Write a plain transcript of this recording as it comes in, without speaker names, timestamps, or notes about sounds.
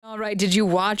right, did you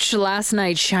watch last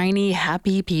night's Shiny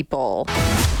Happy People?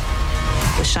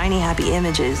 The shiny, happy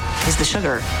images is the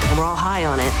sugar, and we're all high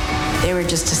on it. They were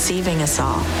just deceiving us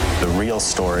all. The real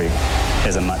story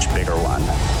is a much bigger one.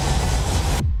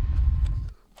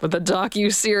 With the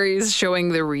docu-series showing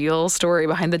the real story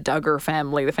behind the Duggar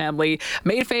family, the family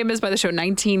made famous by the show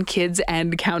 19 Kids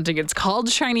and Counting. It's called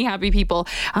Shiny Happy People.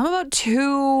 I'm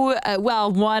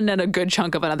about one and a good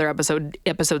chunk of another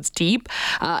episodes deep,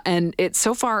 and it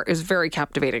so far is very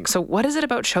captivating. So what is it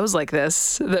about shows like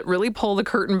this that really pull the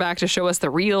curtain back to show us the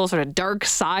real sort of dark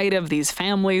side of these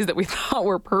families that we thought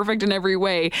were perfect in every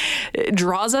way? It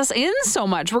draws us in so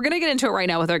much. We're going to get into it right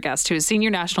now with our guest, who is senior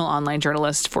national online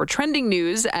journalist for trending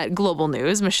news at Global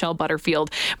News, Michelle Butterfield.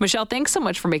 Michelle, thanks so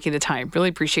much for making the time. Really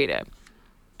appreciate it.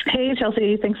 Hey,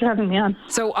 Chelsea. Thanks for having me on.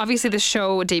 So obviously the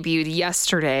show debuted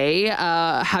yesterday.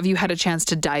 Have you had a chance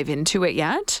to dive into it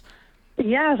yet?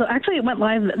 Yeah, so actually it went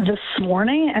live this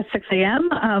morning at 6 a.m.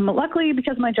 Luckily,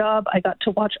 because of my job, I got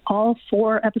to watch all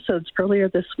 4 episodes earlier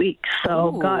this week.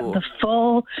 So got the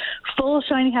full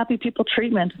Shiny Happy People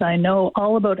treatment, and I know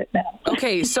all about it now.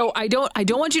 Okay, so I don't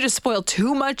want you to spoil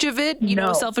too much of it, you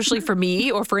know, selfishly for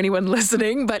me or for anyone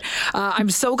listening, but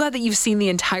I'm so glad that you've seen the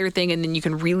entire thing and then you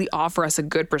can really offer us a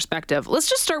good perspective. Let's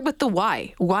just start with the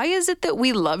why. Why is it that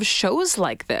we love shows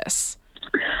like this?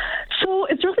 So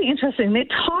it's really interesting. They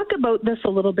talk about this a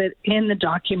little bit in the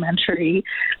documentary.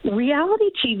 Reality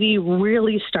TV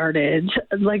really started,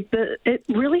 it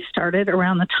really started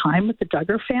around the time with the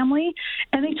Duggar family.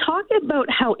 And they talk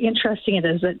about how interesting it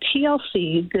is that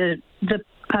TLC, the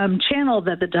channel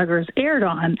that the Duggars aired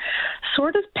on,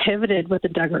 sort of pivoted with the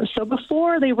Duggars. So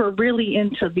before, they were really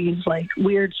into these like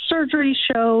weird surgery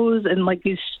shows and like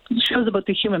these shows about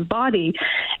the human body,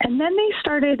 and then they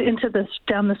started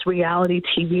down this reality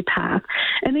TV path.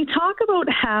 And they talk about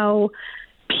how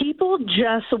people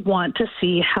just want to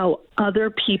see how other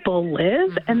people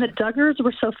live. And the Duggars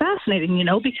were so fascinating, you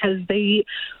know, because they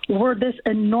were this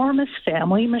enormous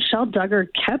family. Michelle Duggar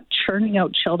kept churning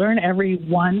out children every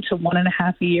 1 to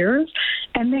 1.5 years.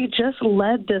 And they just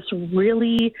led this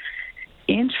really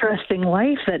interesting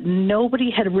life that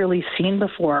nobody had really seen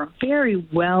before. Very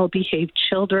well-behaved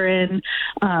children,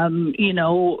 you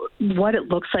know, what it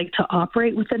looks like to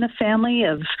operate within a family,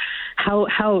 of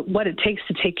what it takes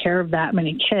to take care of that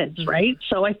many kids, right?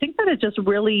 So I think that it just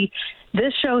really,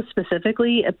 this show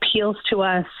specifically appeals to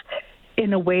us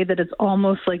in a way that it's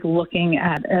almost like looking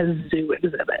at a zoo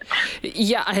exhibit.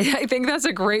 Yeah, I think that's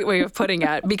a great way of putting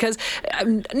it, because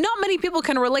not many people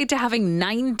can relate to having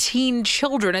 19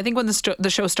 children. I think when the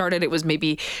show started, it was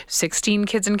maybe 16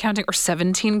 kids and counting, or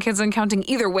 17 kids and counting.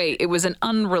 Either way, it was an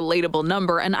unrelatable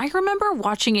number. And I remember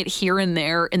watching it here and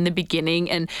there in the beginning.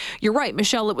 And you're right,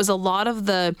 Michelle, it was a lot of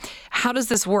the, how does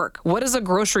this work? What does a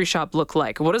grocery shop look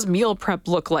like? What does meal prep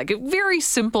look like? Very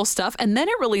simple stuff. And then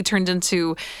it really turned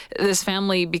into this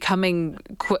family becoming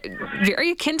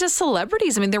very akin to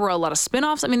celebrities. I mean, there were a lot of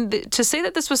spin-offs. I mean, to say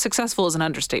that this was successful is an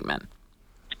understatement.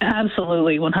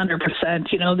 Absolutely,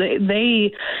 100%. You know,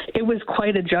 it was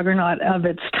quite a juggernaut of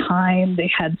its time.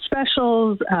 They had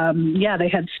specials. They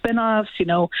had spin-offs. You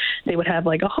know, they would have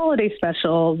like a holiday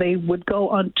special. They would go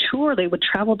on tour. They would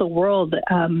travel the world.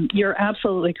 You're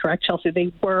absolutely correct, Chelsea.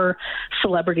 They were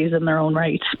celebrities in their own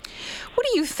right. What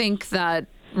do you think that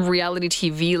reality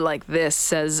TV like this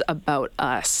says about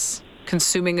us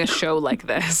consuming a show like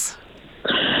this?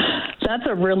 That's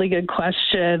a really good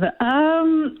question.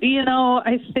 You know,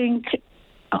 I think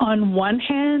on one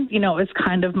hand, you know, it's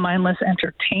kind of mindless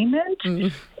entertainment.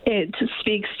 It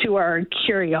speaks to our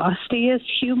curiosity as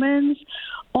humans.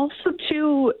 Also,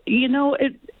 too, you know,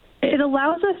 it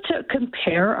allows us to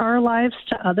compare our lives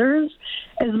to others.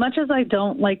 As much as I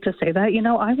don't like to say that, you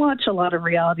know, I watch a lot of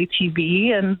reality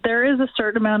TV, and there is a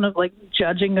certain amount of like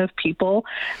judging of people.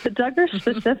 The Duggars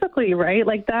specifically, right?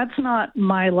 Like, that's not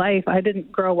my life. I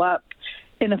didn't grow up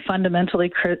in a fundamental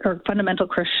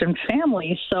Christian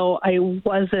family, so it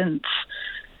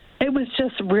was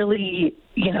just really,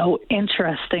 you know,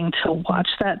 interesting to watch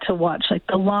like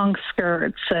the long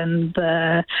skirts and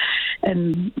the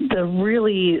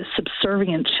really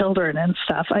subservient children and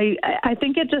stuff. I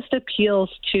think it just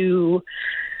appeals to,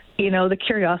 you know, the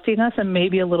curiosity in us and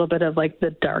maybe a little bit of like the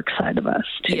dark side of us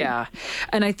too. Yeah.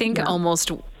 And I think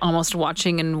almost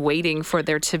watching and waiting for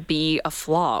there to be a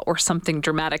flaw or something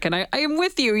dramatic. And I am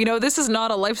with you. You know, this is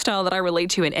not a lifestyle that I relate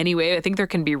to in any way. I think there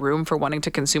can be room for wanting to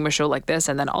consume a show like this.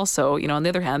 And then also, you know, on the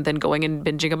other hand, then going and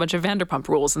binging a bunch of Vanderpump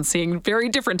Rules and seeing very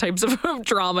different types of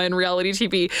drama and reality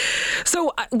TV.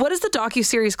 So what does the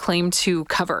docuseries claim to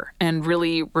cover and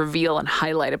really reveal and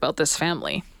highlight about this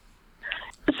family?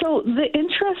 So the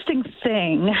interesting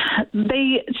thing,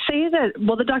 they say that,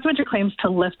 well, the documentary claims to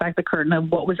lift back the curtain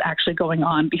of what was actually going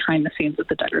on behind the scenes with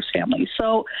the Duggar family.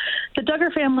 So the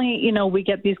Duggar family, we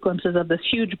get these glimpses of this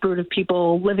huge brood of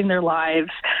people living their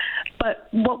lives. But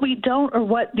what we don't, or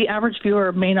what the average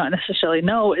viewer may not necessarily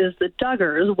know, is the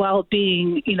Duggars, while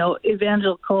being,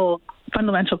 evangelical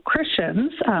fundamentalist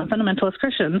Christians,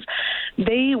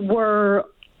 they were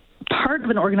part of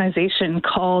an organization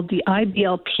called the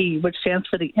IBLP, which stands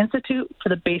for the Institute for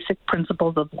the Basic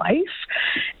Principles of Life.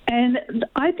 And the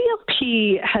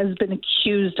IBLP has been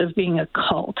accused of being a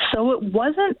cult. So it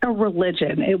wasn't a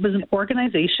religion. It was an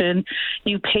organization.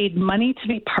 You paid money to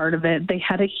be part of it. They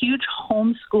had a huge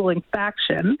homeschooling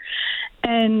faction.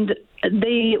 And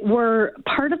they were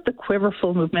part of the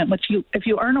Quiverful movement, which, if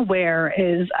you aren't aware,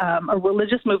 is a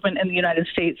religious movement in the United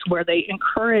States where they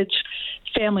encourage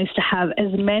families to have as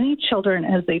many children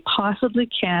as they possibly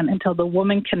can until the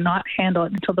woman cannot handle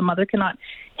it, until the mother cannot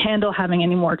handle having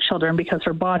any more children because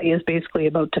her body is basically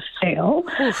about to fail.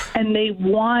 Oof. And they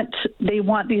want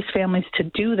these families to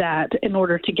do that in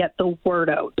order to get the word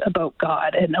out about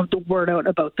God and the word out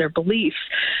about their beliefs.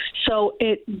 So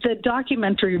the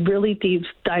documentary really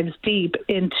dives deep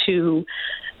into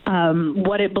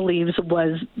what it believes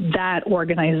was that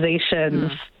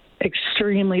organization's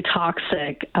extremely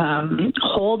toxic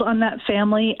hold on that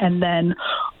family, and then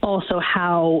also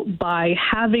how by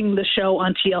having the show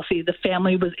on TLC, the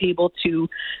family was able to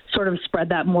sort of spread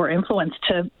that more influence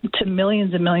to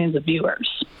millions and millions of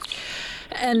viewers.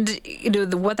 And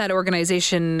what that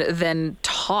organization then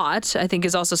taught, I think,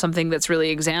 is also something that's really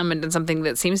examined and something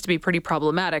that seems to be pretty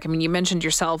problematic. I mean, you mentioned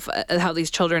yourself how these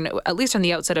children, at least on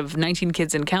the outset of 19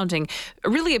 Kids and Counting,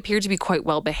 really appear to be quite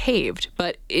well behaved.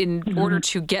 But in order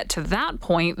to get to that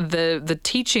point, the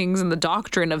teachings and the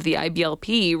doctrine of the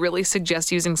IBLP really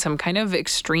suggest using some kind of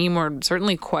extreme or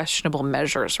certainly questionable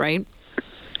measures, right?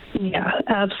 Yeah,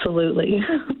 absolutely.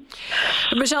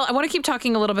 Michelle, I want to keep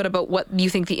talking a little bit about what you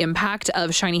think the impact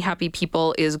of Shiny Happy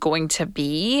People is going to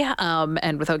be,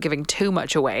 and without giving too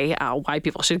much away, why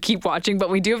people should keep watching. But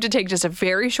we do have to take just a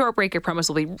very short break. I promise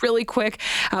we'll be really quick.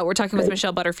 We're talking with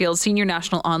Michelle Butterfield, Senior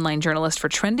National Online Journalist for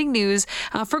Trending News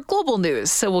for Global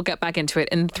News. So we'll get back into it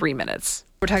in 3 minutes.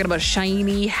 We're talking about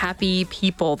Shiny Happy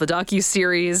People, the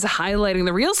docuseries highlighting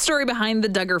the real story behind the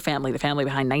Duggar family, the family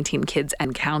behind 19 Kids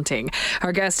and Counting.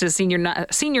 Our guest is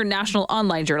Senior National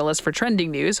Online Journalist for Trending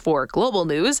News for Global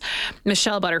News,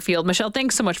 Michelle Butterfield. Michelle,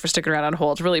 thanks so much for sticking around on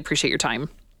hold. Really appreciate your time.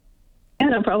 Yeah,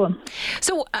 no problem.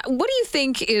 So what do you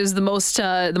think is the most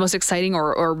exciting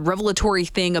or revelatory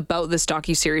thing about this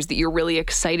docuseries that you're really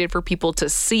excited for people to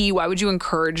see? Why would you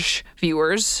encourage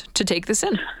viewers to take this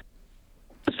in?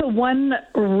 So one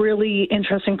really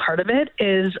interesting part of it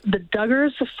is the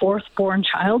Duggar's fourth-born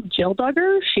child, Jill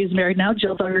Duggar. She's married now,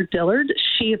 Jill Duggar Dillard.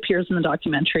 She appears in the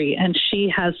documentary, and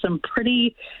she has some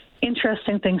pretty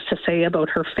interesting things to say about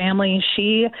her family.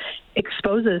 She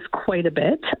exposes quite a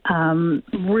bit.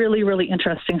 Really, really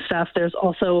interesting stuff. There's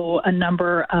also a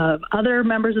number of other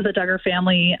members of the Duggar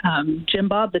family. Jim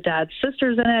Bob, the dad's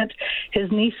sister's in it.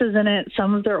 His niece is in it.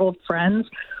 Some of their old friends.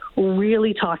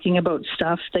 Really talking about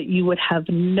stuff that you would have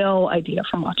no idea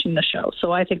from watching the show.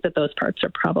 So I think that those parts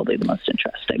are probably the most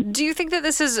interesting. Do you think that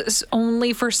this is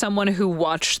only for someone who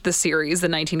watched the series, the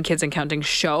 19 Kids and Counting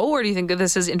show, or do you think that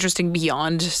this is interesting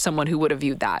beyond someone who would have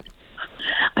viewed that?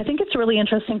 I think it's really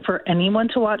interesting for anyone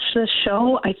to watch this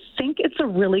show. I think it's a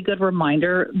really good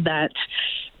reminder that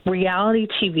reality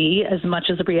TV, as much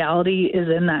as reality is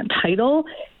in that title,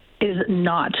 is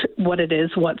not what it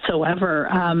is whatsoever.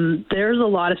 There's a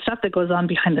lot of stuff that goes on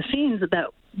behind the scenes that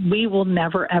we will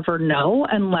never, ever know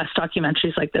unless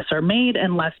documentaries like this are made,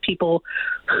 unless people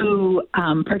who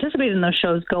participate in those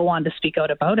shows go on to speak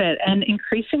out about it. And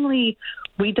increasingly,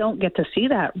 we don't get to see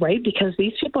that, right? Because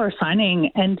these people are signing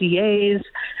NDAs.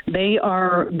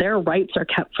 Their rights are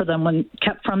kept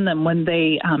from them when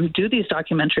they do these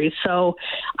documentaries. So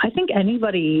I think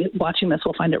anybody watching this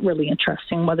will find it really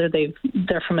interesting, whether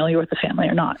they're familiar with the family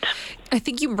or not. I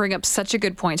think you bring up such a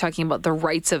good point talking about the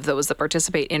rights of those that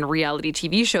participate in reality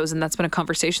TV shows, and that's been a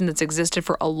conversation that's existed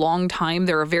for a long time.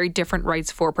 There are very different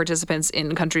rights for participants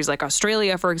in countries like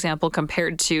Australia, for example,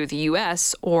 compared to the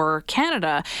US or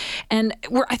Canada. And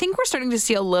I think we're starting to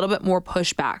see a little bit more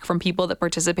pushback from people that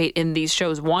participate in these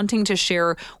shows, wanting to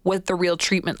share what the real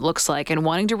treatment looks like and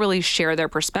wanting to really share their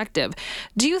perspective.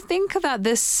 Do you think that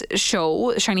this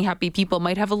show, Shiny Happy People,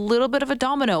 might have a little bit of a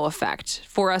domino effect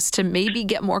for us to maybe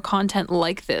get more content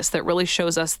like this that really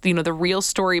shows us, the real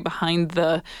story behind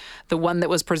the one that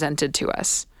was presented to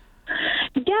us?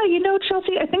 Yeah,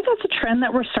 Chelsea, I think that's a trend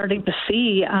that we're starting to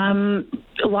see.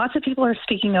 Lots of people are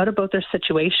speaking out about their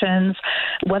situations,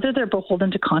 whether they're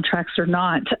beholden to contracts or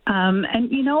not.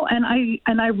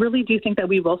 And I really do think that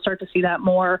we will start to see that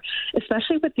more,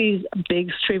 especially with these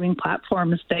big streaming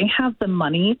platforms. They have the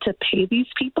money to pay these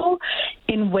people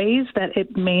in ways that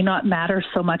it may not matter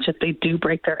so much if they do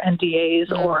break their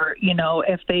NDAs or,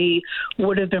 if they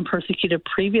would have been persecuted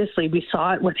previously. We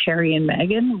saw it with Harry and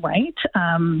Meghan, right?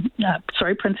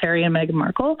 Prince Harry and Meghan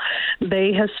Markle.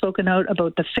 They have spoken out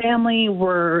about the family.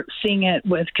 We're seeing it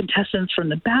with contestants from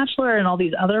The Bachelor and all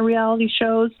these other reality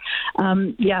shows.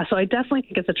 So I definitely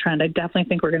think it's a trend. I definitely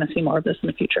think we're going to see more of this in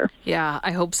the future. Yeah,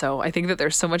 I hope so. I think that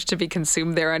there's so much to be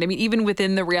consumed there. And I mean, even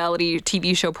within the reality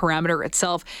TV show parameter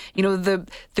itself,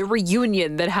 the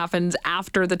reunion that happens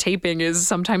after the taping is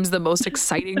sometimes the most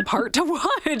exciting part to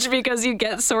watch, because you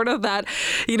get sort of that,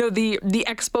 the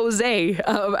expose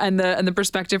and the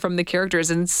perspective from the characters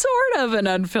in sort of an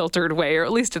unfiltered way, or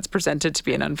at least it's presented to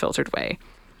be an unfiltered way.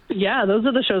 Yeah, those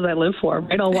are the shows I live for.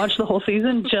 Right? I'll watch the whole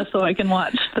season just so I can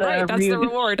watch the Right, that's the reunion.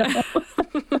 reward.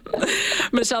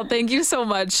 Michelle, thank you so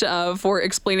much for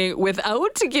explaining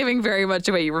without giving very much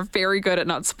away. You were very good at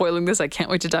not spoiling this. I can't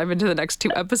wait to dive into the next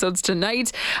 2 episodes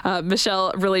tonight.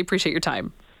 Michelle, really appreciate your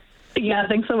time. Yeah,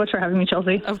 thanks so much for having me,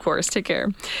 Chelsea. Of course. Take care.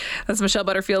 That's Michelle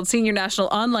Butterfield, senior national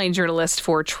online journalist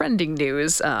for Trending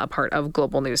News, part of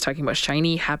Global News, talking about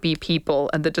shiny, happy people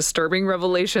and the disturbing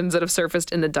revelations that have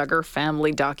surfaced in the Duggar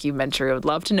family documentary. I would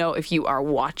love to know if you are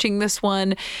watching this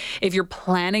one, if you're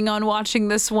planning on watching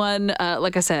this one.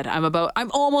 Like I said,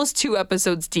 I'm almost 2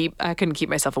 episodes deep. I couldn't keep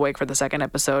myself awake for the second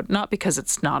episode, not because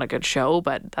it's not a good show,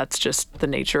 but that's just the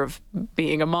nature of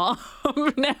being a mom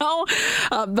now.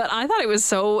 But I thought it was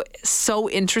so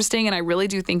interesting, and I really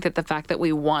do think that the fact that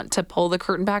we want to pull the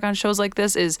curtain back on shows like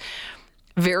this is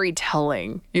very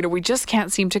telling. We just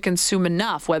can't seem to consume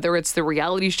enough, whether it's the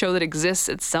reality show that exists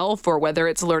itself or whether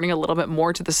it's learning a little bit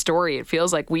more to the story. It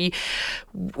feels like we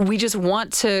just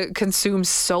want to consume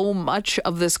so much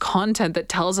of this content that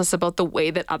tells us about the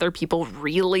way that other people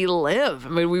really live. I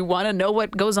mean, we want to know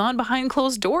what goes on behind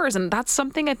closed doors, and that's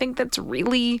something I think that's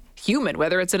really human,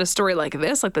 whether it's in a story like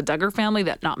this, like the Duggar family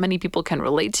that not many people can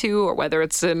relate to, or whether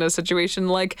it's in a situation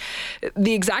like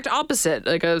the exact opposite,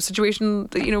 like a situation,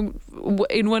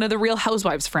 in one of the Real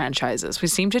Housewives franchises. We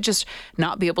seem to just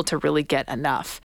not be able to really get enough.